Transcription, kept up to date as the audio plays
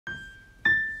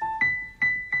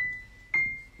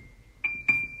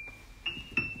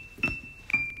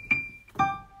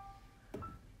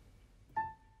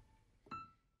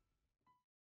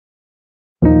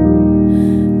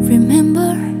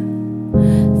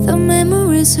the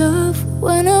memories of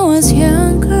when I was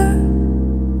younger,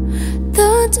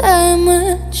 the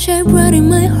diamond shine bright in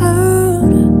my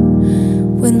heart.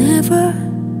 Whenever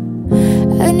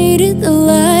I needed the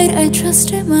light, I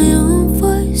trusted my own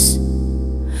voice.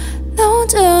 No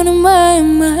doubt in my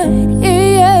mind,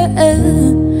 yeah,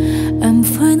 I'm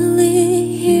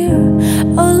finally here.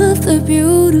 All of the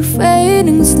beauty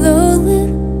fading slowly.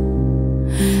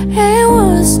 It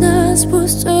was not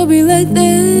supposed to be like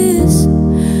this.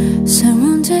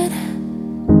 Surrounded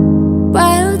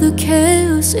by all the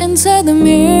chaos inside the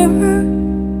mirror.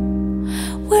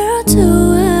 Where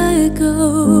do I go?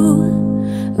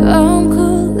 I'm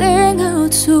calling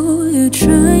out to you,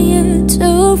 trying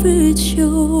to reach you.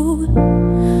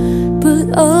 But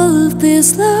all of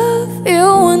this love, you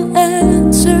won't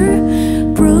answer.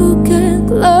 Broken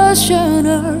glass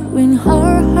shattered when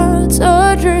our hearts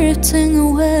are drifting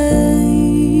away.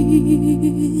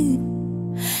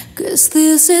 'Cause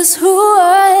this is who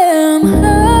I am. I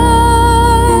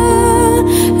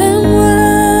am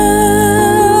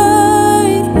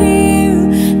right here.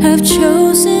 I've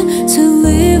chosen to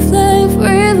live life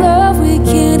with love. We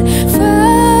can't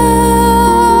find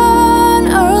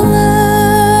our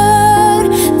light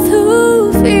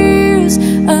through fears.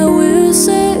 I will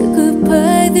say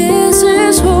goodbye. This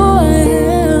is who I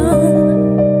am.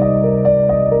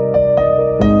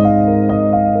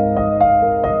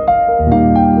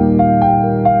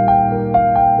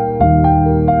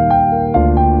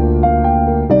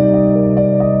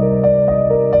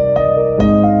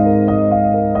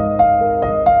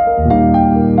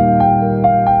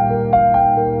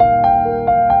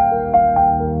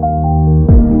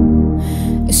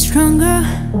 Stronger,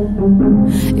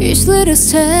 each little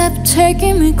step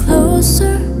taking me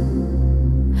closer.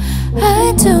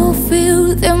 I don't feel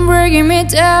them breaking me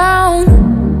down.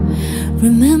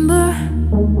 Remember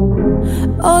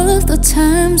all of the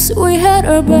times we had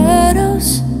our battles.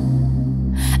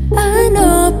 I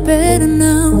know better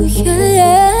now,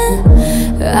 yeah.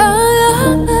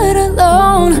 I'm not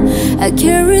alone. I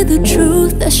carry the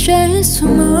truth that shines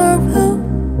tomorrow.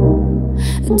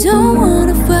 I don't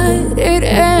wanna fight it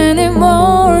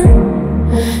anymore.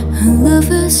 And love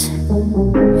is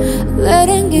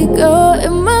letting it go.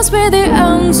 It must be the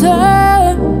answer.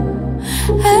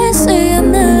 I say it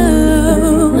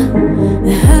now.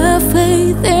 Have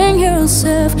faith in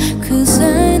yourself, 'cause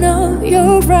I know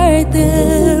you're right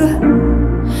there.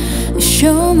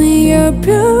 Show me your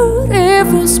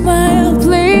beautiful smile,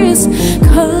 please.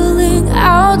 Calling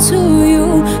out to you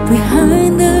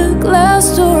behind the glass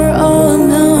door all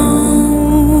alone.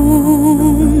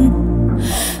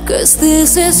 'Cause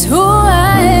this is who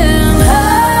I am. I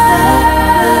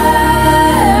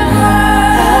am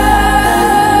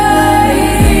right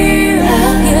here.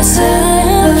 Yes, I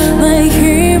am my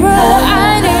hero.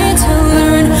 I need to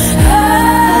learn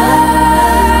how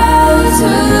to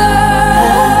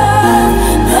love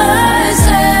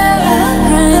myself.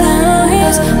 Right now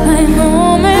is my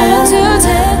moment to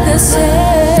take a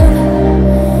step.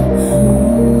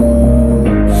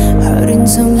 Hurting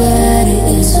somebody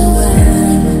is a way.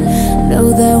 Know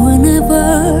that whenever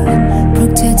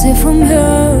protected from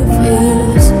your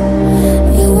fears,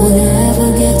 you will never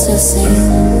get to see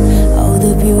all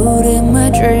the beauty in my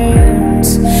dreams.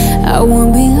 I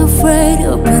won't be afraid.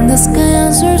 Open the sky,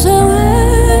 answers are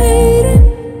waiting.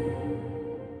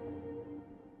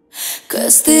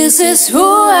 'Cause this is who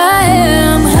I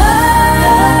am.